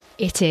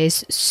It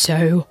is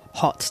so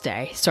hot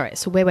today. Sorry,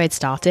 it's a weird way to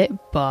start it,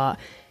 but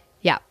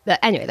yeah. But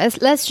anyway,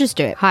 let's just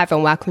do it. Hi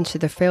everyone, welcome to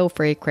the Feel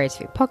Free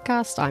Creativity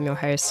Podcast. I'm your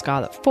host,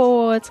 Scarlett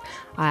Ford.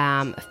 I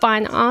am a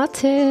fine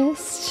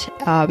artist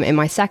in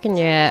my second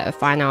year of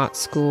fine art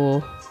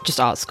school, just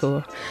art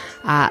school,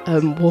 at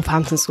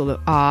Wolverhampton School of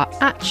Art.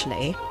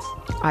 Actually,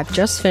 I've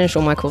just finished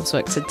all my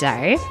coursework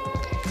today,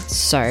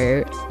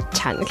 so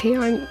technically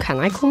can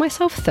I call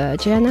myself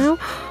third year now?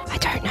 I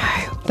don't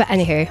know. But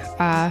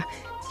anywho,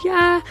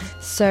 yeah,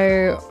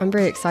 so I'm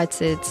really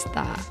excited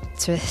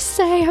to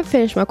say I've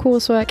finished my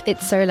coursework.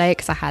 It's so late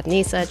because I had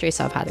knee surgery,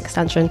 so I've had an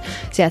extension.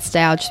 So yeah,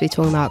 today I'll just be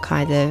talking about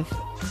kind of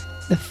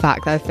the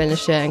fact that I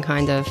finished it and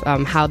kind of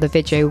how the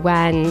video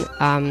went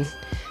that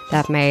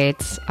I've made.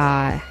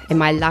 In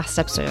my last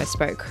episode, I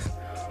spoke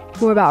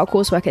more about our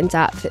coursework in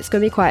depth. It's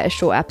going to be quite a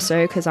short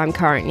episode because I'm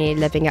currently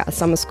living at a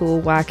summer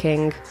school,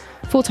 working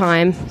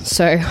full-time,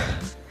 so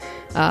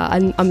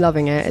I'm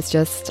loving it. It's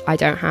just I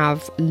don't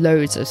have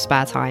loads of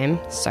spare time,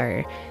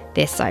 so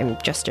this I'm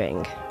just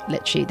doing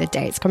literally the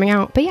day it's coming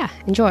out. But yeah,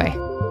 enjoy.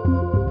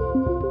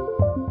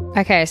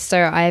 Okay,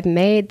 so I've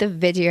made the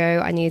video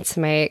I need to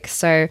make.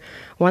 So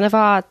one of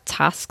our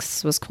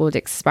tasks was called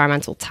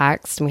experimental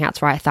text, and we had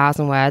to write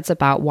 1,000 words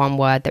about one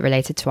word that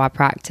related to our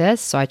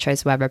practice. So I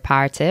chose the word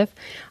reparative.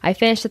 I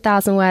finished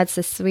 1,000 words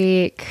this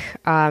week.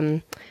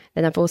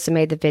 Then I've also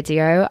made the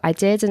video. I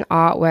did an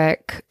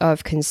artwork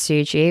of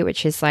kintsugi,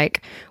 which is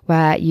like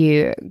where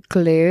you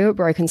glue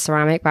broken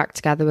ceramic back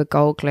together with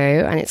gold glue.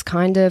 And it's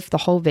kind of, the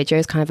whole video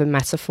is kind of a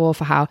metaphor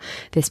for how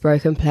this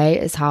broken plate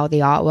is how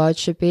the art world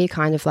should be,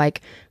 kind of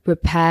like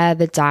repair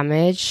the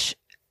damage,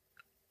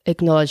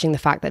 acknowledging the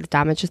fact that the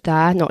damage is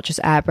there, not just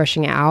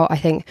airbrushing it out. I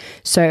think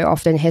so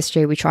often in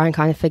history, we try and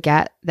kind of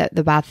forget that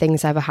the bad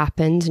things ever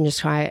happened and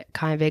just try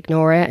kind of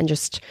ignore it and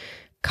just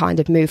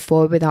kind of move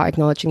forward without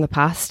acknowledging the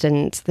past.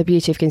 And the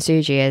beauty of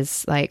kintsugi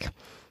is like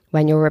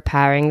when you're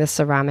repairing the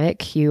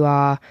ceramic, you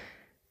are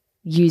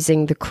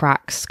using the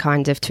cracks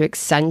kind of to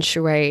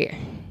accentuate,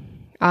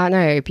 I don't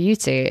know,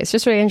 beauty. It's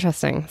just really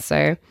interesting.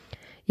 So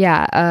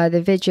yeah,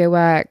 the video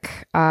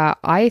work,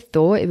 I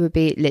thought it would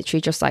be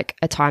literally just like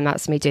a time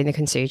lapse me doing the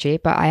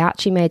kintsugi, but I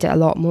actually made it a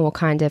lot more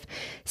kind of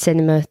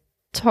cinematography.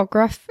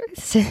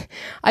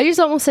 I use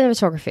a lot more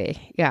cinematography.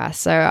 Yeah,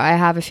 so I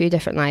have a few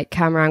different like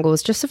camera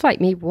angles just of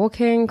like me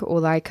walking, or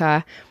like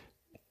I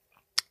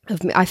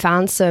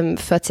found some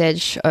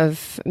footage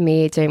of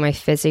me doing my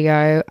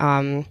physio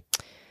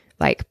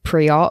like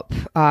pre-op,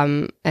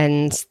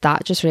 and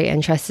that just really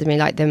interested me,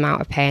 like the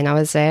amount of pain I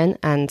was in,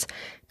 and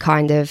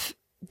kind of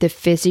the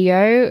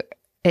physio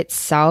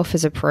itself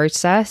as a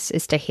process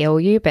is to heal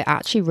you, but it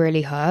actually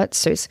really hurts.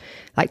 So it's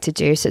like to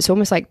do, so it's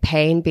almost like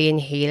pain being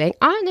healing.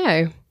 I don't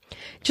know.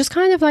 Just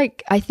kind of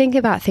like, I think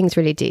about things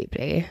really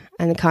deeply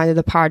and kind of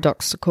the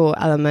paradoxical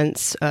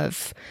elements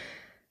of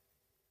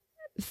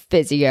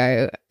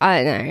physio.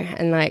 I don't know.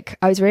 And like,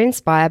 I was really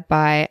inspired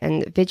by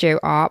a video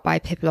art by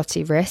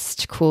Pipilotti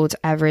Rist called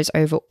Ever is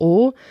Over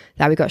All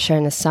that we got shown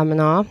in a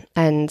seminar.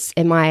 And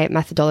in my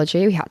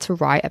methodology, we had to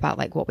write about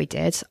like what we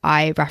did.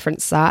 I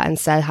referenced that and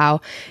said how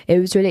it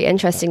was really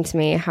interesting to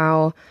me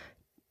how,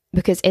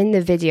 because in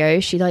the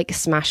video, she like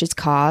smashes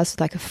cars with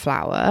like a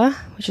flower,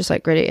 which is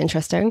like really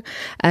interesting.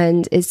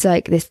 And it's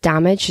like this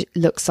damage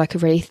looks like a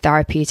really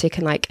therapeutic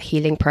and like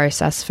healing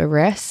process for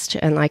Rist,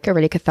 and like a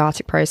really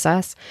cathartic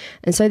process.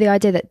 And so the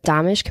idea that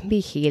damage can be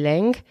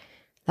healing,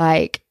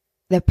 like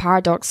the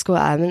paradoxical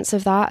elements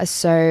of that are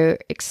so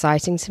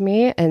exciting to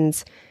me.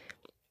 And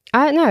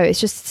I don't know,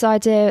 it's just this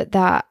idea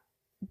that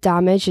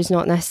damage is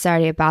not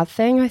necessarily a bad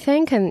thing, I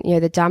think. And, you know,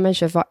 the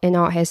damage of in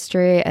art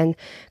history and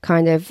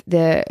kind of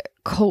the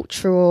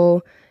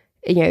cultural,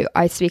 you know,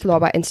 I speak a lot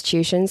about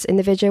institutions in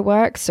the video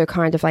work. So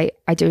kind of like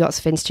I do lots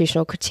of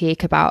institutional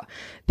critique about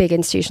big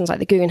institutions like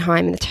the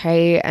Guggenheim and the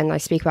Tate. And I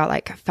speak about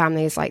like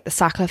families like the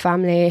Sackler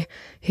family,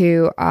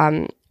 who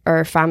are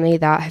a family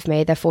that have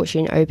made their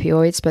fortune in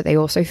opioids, but they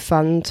also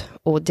fund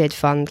or did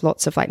fund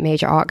lots of like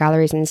major art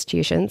galleries and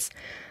institutions.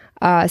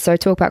 So I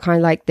talk about kind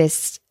of like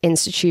this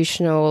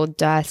institutional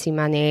dirty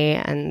money,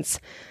 and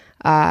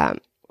I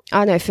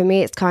don't know, for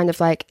me it's kind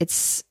of like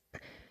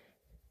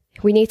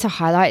we need to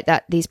highlight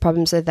that these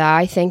problems are there.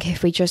 I think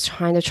if we just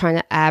kind of trying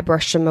to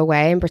airbrush them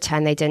away and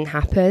pretend they didn't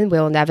happen,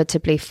 we'll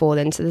inevitably fall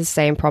into the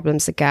same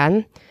problems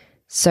again.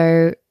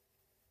 So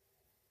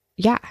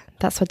yeah,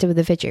 that's what I did with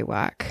the video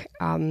work.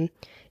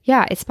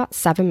 Yeah, it's about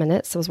 7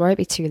 minutes. I was worried it'd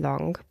be too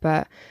long,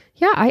 but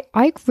yeah,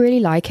 I really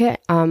like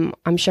it.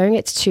 I'm showing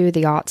it to two of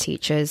the art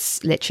teachers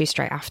literally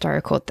straight after I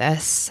record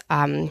this,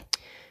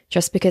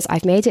 just because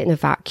I've made it in a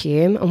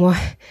vacuum. And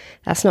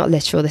that's not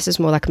literal, this is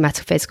more like a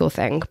metaphysical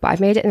thing, but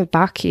I've made it in a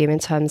vacuum in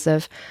terms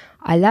of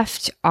I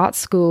left art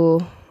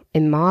school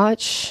in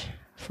March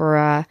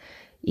for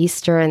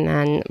Easter and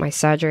then my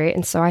surgery.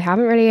 And so I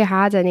haven't really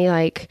had any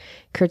like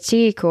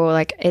critique, or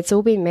like it's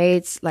all been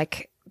made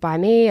like by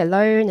me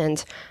alone,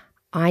 and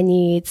I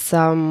need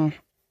some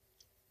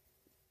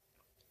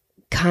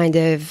kind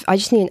of, I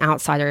just need an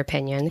outsider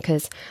opinion,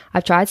 because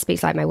I've tried to speak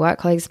to like my work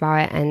colleagues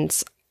about it,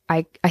 and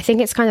I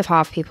think it's kind of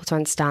hard for people to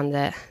understand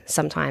it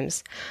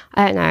sometimes.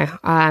 I don't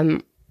know.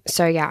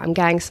 So yeah, I'm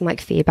getting some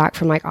like feedback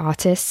from like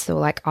artists or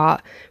like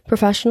art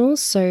professionals.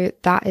 So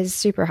that is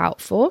super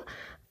helpful.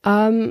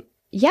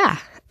 Yeah,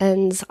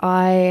 and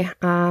I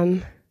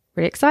am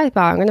really excited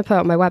about it. I'm going to put it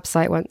on my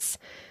website once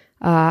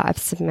I've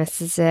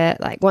submitted it.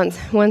 Like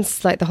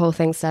once like the whole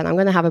thing's done, I'm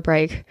going to have a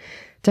break.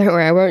 Don't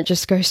worry, I won't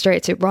just go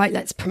straight to, right,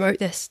 let's promote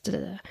this.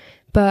 Da-da-da.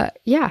 But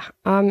yeah,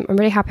 I'm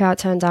really happy how it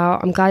turned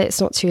out. I'm glad it's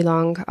not too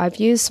long. I've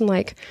used some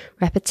like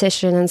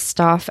repetition and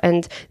stuff.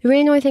 And the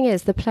really annoying thing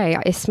is the plate,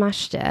 I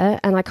smashed it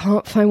and I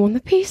can't find one of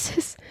the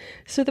pieces.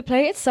 So the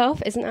plate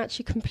itself isn't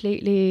actually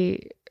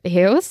completely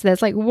healed.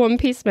 There's like one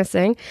piece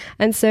missing.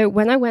 And so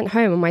when I went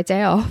home on my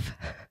day off,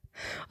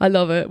 I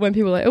love it when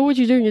people are like, oh, what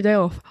do you do on your day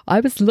off? I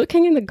was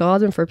looking in the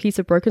garden for a piece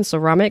of broken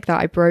ceramic that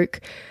I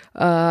broke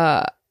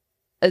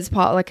as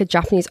part of like a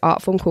Japanese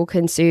art form called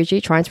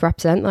kintsugi, trying to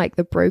represent like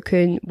the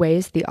broken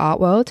ways of the art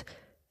world.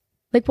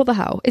 Like, what the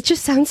hell? It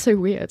just sounds so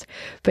weird.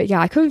 But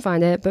yeah, I couldn't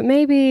find it. But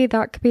maybe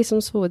that could be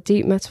some sort of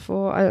deep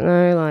metaphor. I don't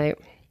know, like,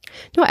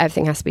 not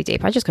everything has to be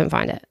deep. I just couldn't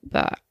find it.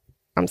 But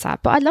I'm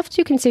sad. But I'd love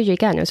to do kintsugi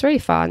again. It was really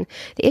fun.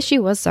 The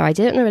issue was, though, I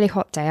did it on a really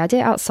hot day. I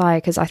did it outside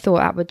because I thought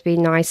that would be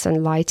nice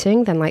and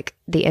lighting than like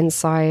the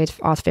inside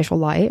artificial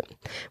light.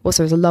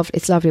 Also,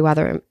 it's lovely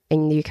weather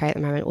in the UK at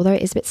the moment, although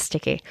it is a bit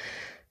sticky.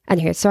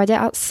 Anyway, so I did it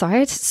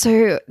outside.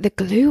 So the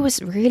glue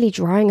was really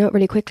drying up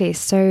really quickly.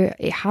 So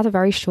it had a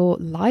very short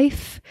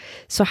life.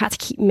 So I had to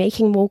keep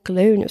making more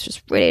glue and it was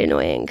just really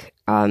annoying.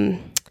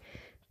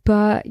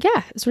 But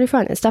yeah, it's really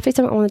fun. It's definitely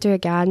something I want to do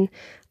again.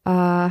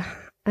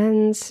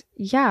 And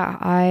yeah,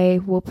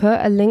 I will put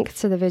a link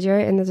to the video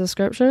in the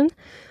description.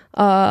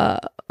 I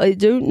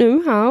don't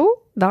know how.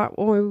 That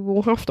I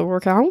will have to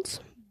work out.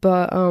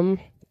 But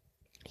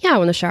yeah, I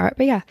want to share it.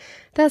 But yeah,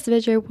 that's the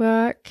video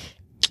work.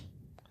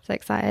 So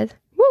excited.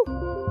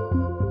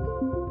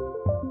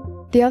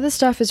 The other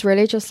stuff is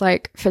really just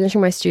like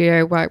finishing my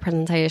studio work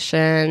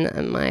presentation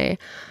and my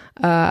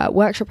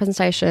workshop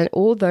presentation.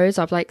 All those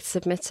I've like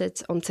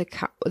submitted onto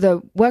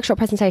the workshop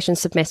presentation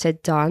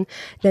submitted, done.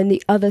 Then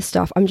the other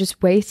stuff, I'm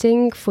just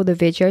waiting for the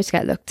video to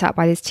get looked at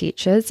by these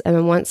teachers. And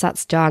then once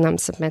that's done, I'm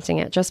submitting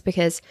it just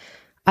because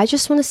I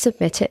just want to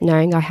submit it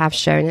knowing I have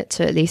shown it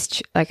to at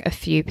least like a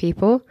few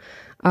people.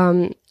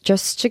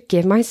 Just to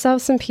give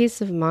myself some peace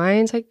of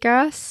mind, I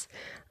guess.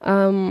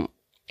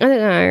 I don't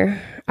know.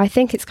 I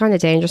think it's kind of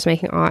dangerous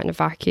making art in a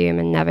vacuum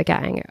and never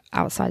getting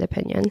outside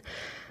opinion.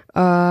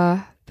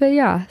 But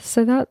yeah,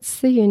 so that's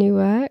the uni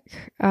work.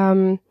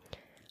 I'm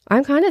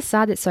kind of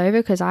sad it's over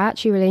because I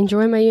actually really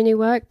enjoy my uni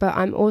work, but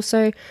I'm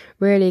also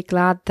really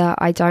glad that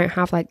I don't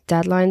have like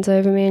deadlines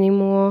over me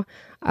anymore.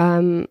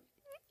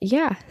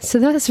 Yeah, so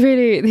that's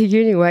really the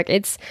uni work.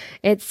 It's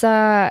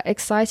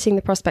exciting,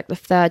 the prospect of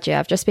third year.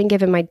 I've just been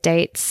given my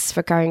dates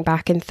for going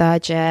back in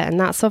third year, and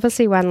that's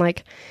obviously when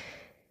like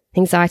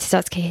anxiety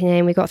starts kicking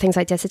in. We got things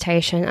like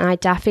dissertation, and I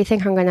definitely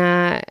think I'm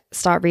gonna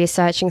start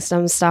researching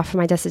some stuff for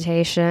my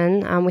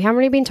dissertation. We haven't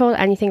really been told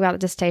anything about the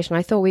dissertation.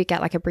 I thought we'd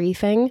get like a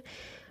briefing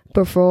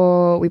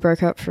before we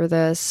broke up for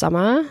the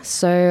summer,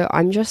 so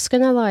I'm just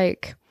gonna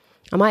like,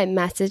 I might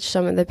message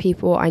some of the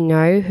people I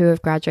know who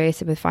have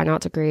graduated with fine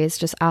art degrees,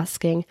 just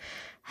asking,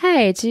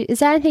 hey, is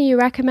there anything you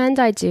recommend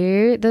I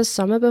do this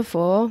summer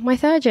before my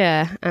third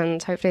year?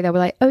 And hopefully they'll be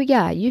like, oh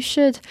yeah, you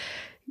should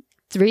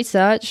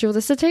research your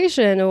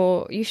dissertation,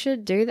 or you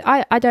should do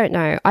I don't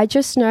know. I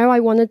just know I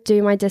want to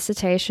do my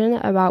dissertation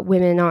about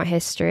women in art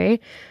history,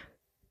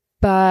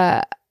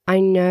 but I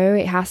know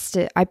it has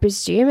to, I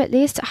presume at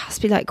least it has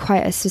to be like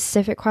quite a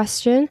specific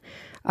question.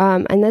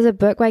 And there's a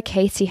book by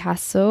Katie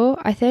Hessel,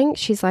 I think.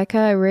 She's like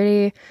a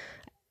really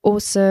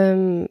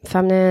awesome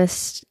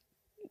feminist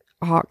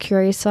art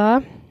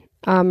curator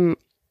that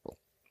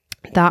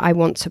I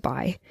want to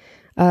buy.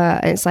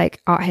 And it's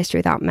like Art History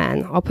Without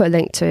Men. I'll put a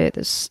link to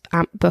this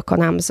book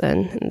on Amazon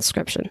in the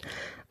description.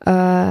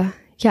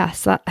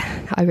 Yes, that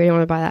I really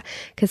want to buy that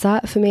because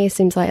that for me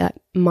seems like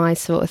my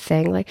sort of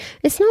thing. Like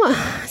it's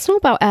not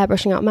about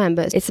airbrushing out men,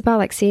 but it's about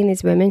like seeing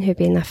these women who've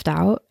been left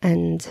out.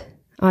 And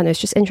I don't know,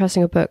 it's just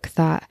interesting, a book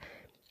that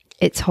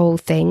its whole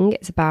thing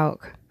is about,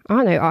 I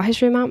don't know, art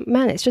history about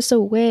men. It's just a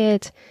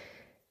weird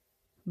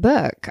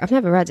book. I've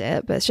never read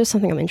it, but it's just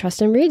something I'm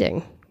interested in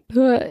reading.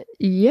 But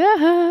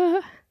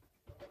yeah.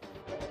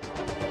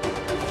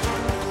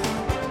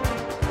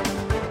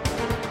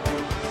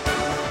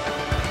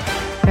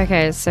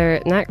 Okay,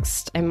 so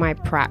next in my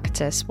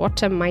practice,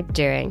 what am I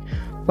doing?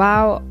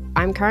 Well,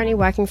 I'm currently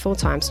working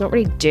full-time, so not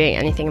really doing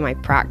anything in my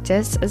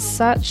practice as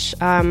such.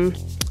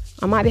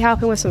 I might be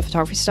helping with some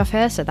photography stuff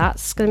here, so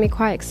that's going to be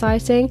quite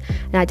exciting.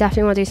 And I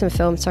definitely want to do some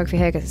film photography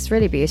here because it's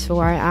really beautiful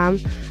where I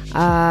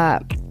am.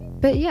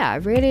 But yeah,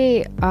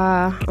 really,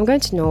 I'm going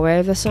to Norway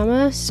over the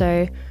summer,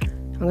 so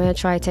I'm going to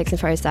try to take some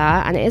photos there.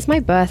 And it is my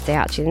birthday,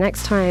 actually. The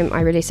next time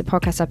I release a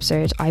podcast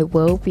episode, I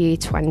will be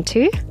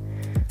 20.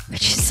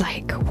 Which is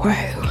like,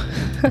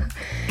 whoa,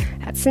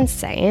 that's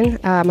insane.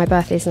 My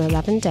birthday's in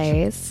 11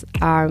 days.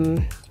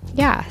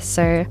 Yeah,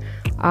 so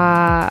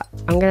I'm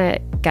going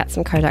to get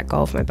some Kodak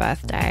Gold for my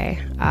birthday.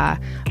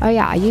 Oh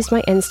yeah, I used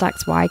my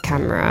Instax wide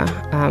camera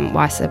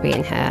whilst I've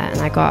been here, and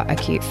I got a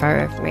cute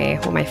photo of me.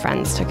 All my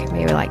friends took of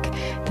me with like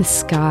the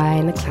sky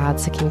and the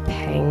clouds looking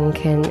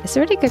pink, and it's a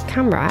really good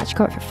camera. I actually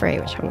got it for free,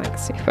 which I'm like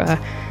super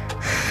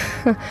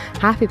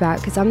happy about,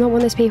 because I'm not one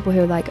of those people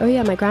who are like, oh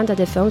yeah, my granddad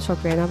did film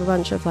photography and I have a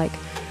bunch of like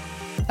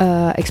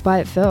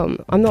expired film.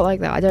 I'm not like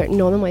that.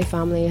 None of my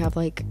family have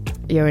like,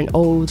 you're an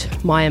old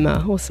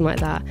Myanmar or something like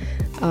that,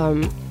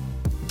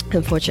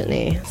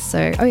 unfortunately.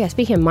 So, oh yeah,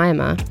 speaking of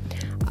Myanmar,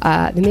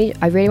 I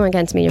really want to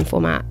get into medium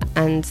format,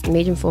 and the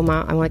medium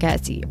format I want to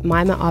get is the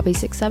Myanmar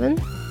RB67.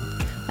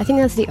 I think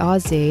that's the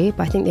RZ,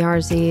 but I think the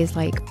RZ is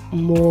like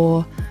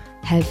more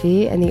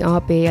heavy, and the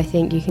RB I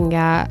think you can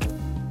get,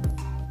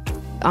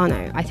 oh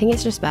no, I think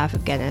it's just better for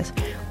beginners.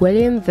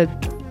 William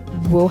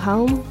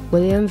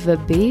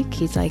Verbeek,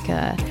 he's like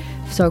a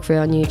photographer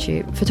on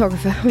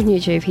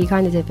YouTube. He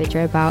kind of did a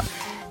video about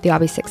the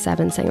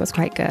RB67 saying it was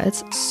quite good.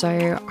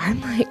 So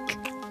I'm like,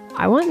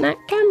 I want that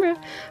camera.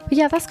 But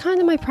yeah, that's kind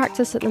of my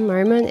practice at the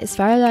moment. It's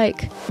very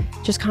like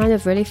just kind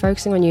of really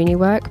focusing on uni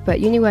work,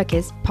 but uni work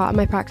is part of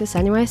my practice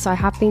anyway. So I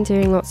have been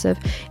doing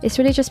it's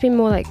really just been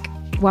more like,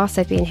 whilst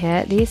I've been here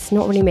at least,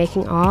 not really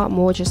making art,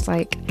 more just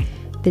like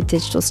the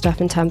digital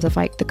stuff in terms of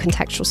like the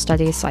contextual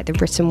studies, like the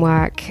written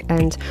work.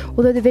 And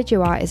although the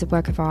video art is a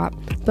work of art,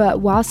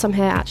 but whilst I'm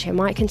here, actually I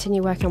might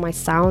continue working on my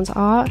sound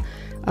art.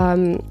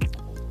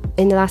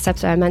 In the last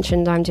episode I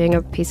mentioned I'm doing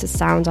a piece of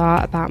sound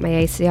art about my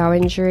ACL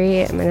injury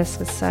and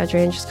meniscus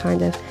surgery, and just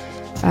kind of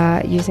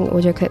using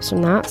audio clips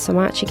from that. So I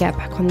might actually get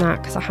back on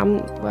that because I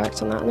haven't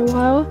worked on that in a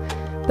while.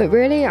 But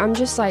really, I'm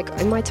just like,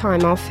 in my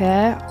time off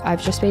here,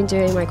 I've just been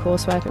doing my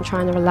coursework and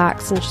trying to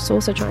relax and just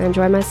also trying to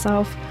enjoy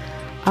myself.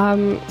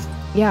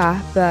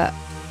 Yeah, but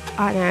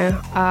I don't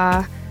know,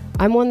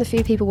 I'm one of the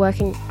few people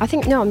working, I'm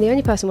the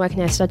only person working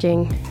here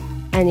studying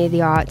any of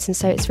the arts, and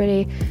so it's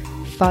really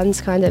fun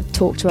to kind of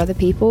talk to other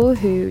people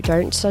who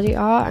don't study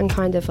art and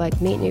kind of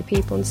like meet new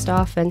people and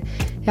stuff. And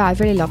yeah, I've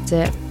really loved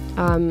it.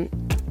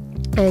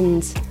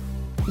 And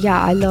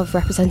yeah, I love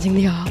representing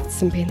the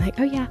arts and being like,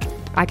 oh yeah,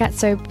 I get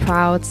so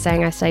proud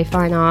saying I study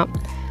fine art.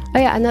 Oh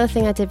yeah, another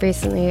thing I did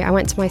recently, I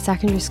went to my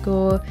secondary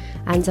school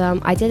and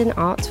I did an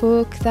art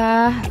talk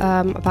there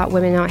about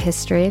women in art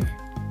history,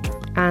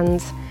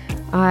 and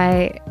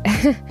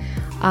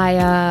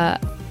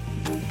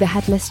the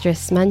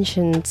headmistress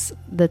mentioned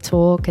the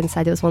talk and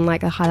said it was one of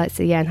like the highlights of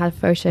the year, and had a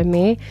photo of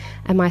me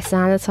and my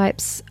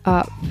cyanotypes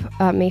up,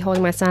 me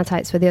holding my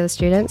cyanotypes with the other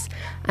students,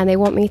 and they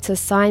want me to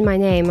sign my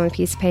name on a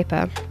piece of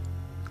paper,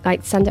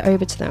 like send it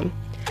over to them,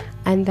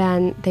 and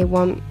then they're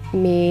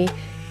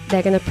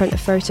going to print a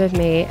photo of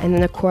me and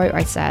then a quote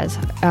I said,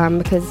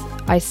 because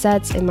I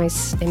said in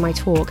my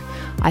talk,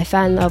 I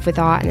fell in love with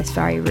art in this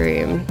very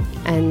room,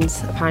 and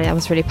apparently that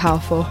was really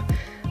powerful,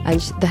 and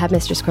the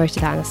headmistress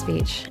quoted that in a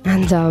speech,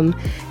 and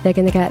they're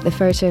going to get the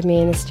photo of me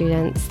and the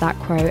students, that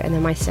quote, and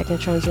then my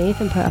signature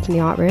underneath and put it up in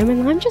the art room,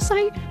 and I'm just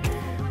like,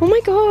 oh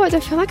my god, I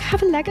feel like I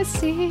have a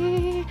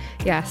legacy.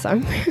 Yes, I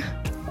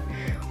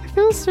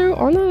feel so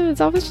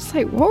honoured. I was just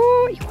like,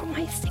 what? You want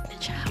my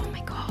signature?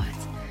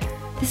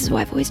 This is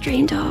what I've always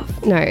dreamed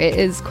of. No, it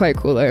is quite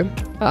cool though.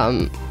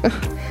 I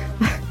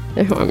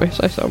miss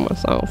I saw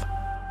myself.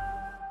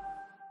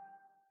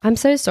 I'm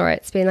so sorry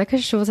it's been like a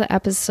shorter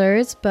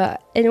episode,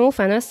 but in all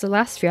fairness, the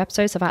last few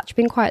episodes have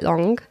actually been quite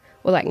long,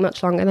 or like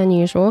much longer than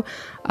usual.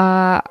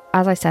 As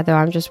I said though,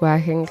 I'm just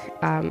working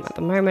at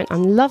the moment.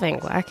 I'm loving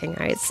working.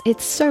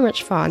 It's so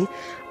much fun.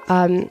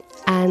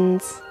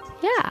 And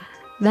yeah,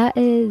 that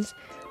is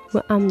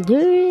what I'm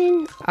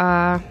doing.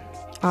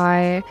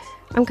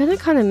 I'm going to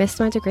kind of miss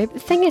my degree, but the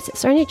thing is,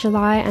 it's only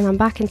July and I'm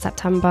back in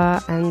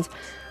September, and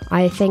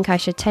I think I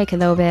should take a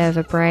little bit of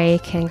a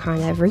break and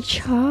kind of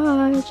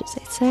recharge, as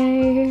they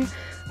say.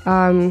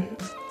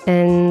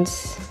 And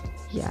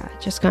yeah,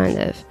 just kind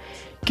of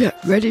get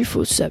ready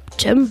for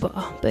September,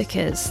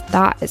 because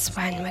that is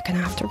when we're going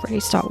to have to really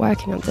start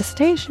working on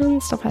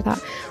dissertation, stuff like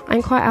that.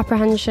 I'm quite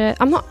apprehensive.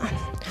 I'm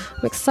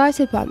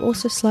excited, but I'm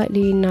also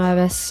slightly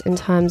nervous in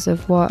terms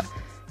of what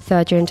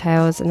third year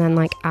entails, and then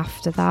like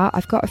after that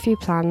I've got a few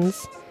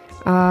plans.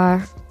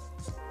 I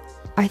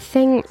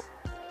think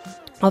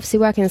obviously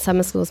working in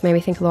summer schools made me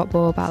think a lot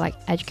more about like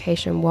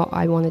education, what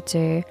I want to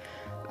do,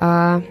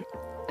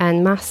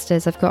 and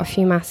masters. I've got a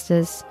few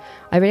masters.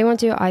 I really want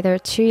to do either a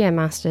 2-year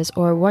masters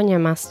or a 1-year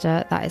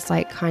master that is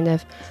like kind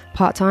of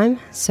part-time,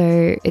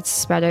 so it's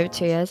spread over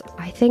 2 years.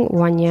 I think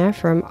 1 year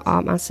for an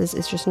art masters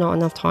is just not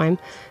enough time,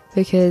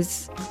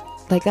 because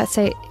like, let's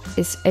say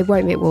it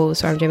won't be at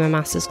Wolves where I'm doing my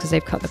masters because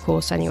they've cut the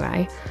course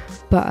anyway,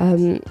 but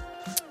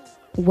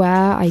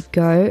where I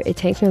go, it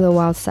takes me a little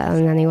while to settle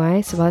in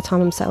anyway, so by the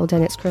time I'm settled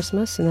in, it's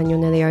Christmas and then you're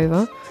nearly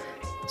over.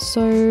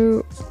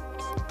 So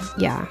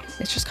yeah,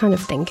 it's just kind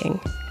of thinking,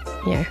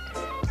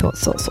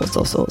 thoughts what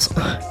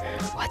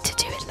to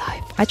do in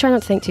life. I try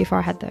not to think too far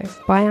ahead though,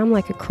 but I am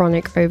like a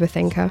chronic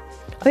overthinker.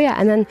 Oh yeah,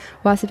 and then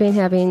whilst I've been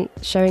here, I've been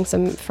showing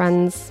some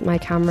friends my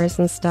cameras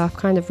and stuff,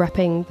 kind of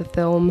repping the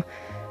film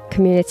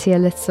community a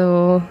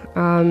little.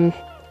 And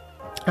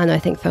I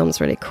think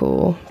film's really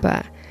cool,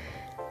 but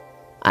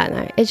I don't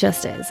know, it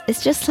just is.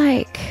 It's just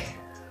like,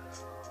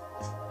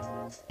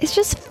 it's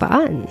just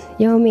fun,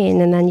 you know what I mean?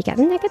 And then you get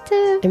the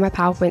negative. In my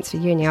PowerPoints for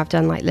uni, I've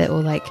done like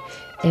little like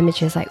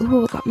images like,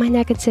 oh, I've got my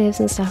negatives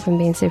and stuff, and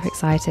being super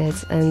excited.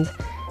 And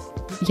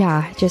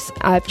yeah, just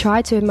I've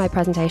tried to in my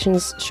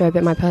presentations show a bit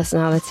of my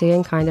personality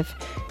and kind of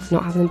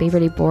not have them be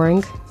really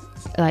boring,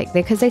 like,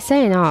 because they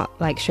say in art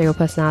like show your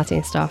personality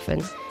and stuff,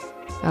 and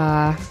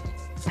I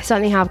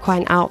certainly have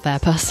quite an out there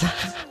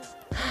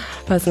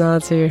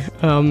personality.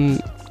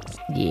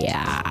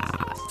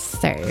 Yeah,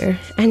 so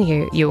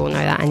anywho, you all know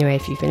that anyway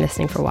if you've been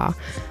listening for a while.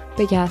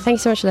 But yeah,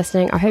 thanks so much for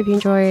listening. I hope you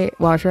enjoy,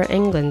 well, if you're in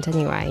England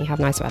anyway, you have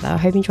nice weather, I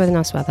hope you enjoy the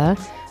nice weather.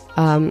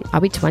 I'll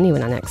be 20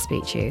 when I next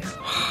speak to you.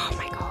 Oh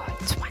my god,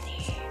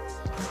 20.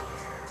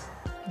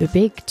 The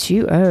big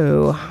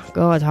 2-0.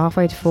 God,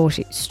 halfway to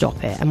 40.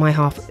 Stop it.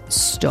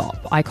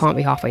 Stop. I can't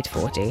be halfway to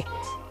 40.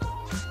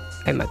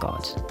 Oh my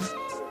god.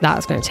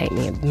 That's going to take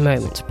me a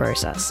moment to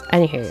process.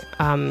 Anywho,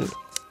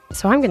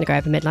 so I'm going to go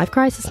have a midlife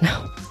crisis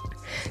now.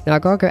 Now I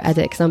gotta go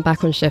edit because I'm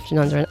back on shift in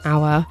under an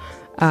hour.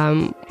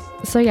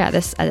 So yeah,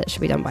 this edit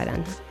should be done by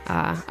then.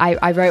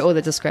 I wrote all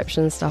the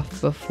description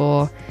stuff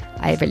before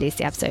I released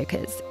the episode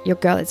because your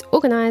girl is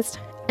organised.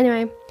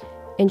 Anyway,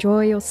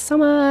 enjoy your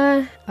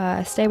summer.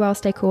 Stay well,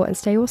 stay cool, and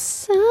stay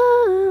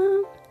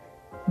awesome.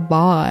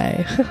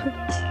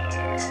 Bye.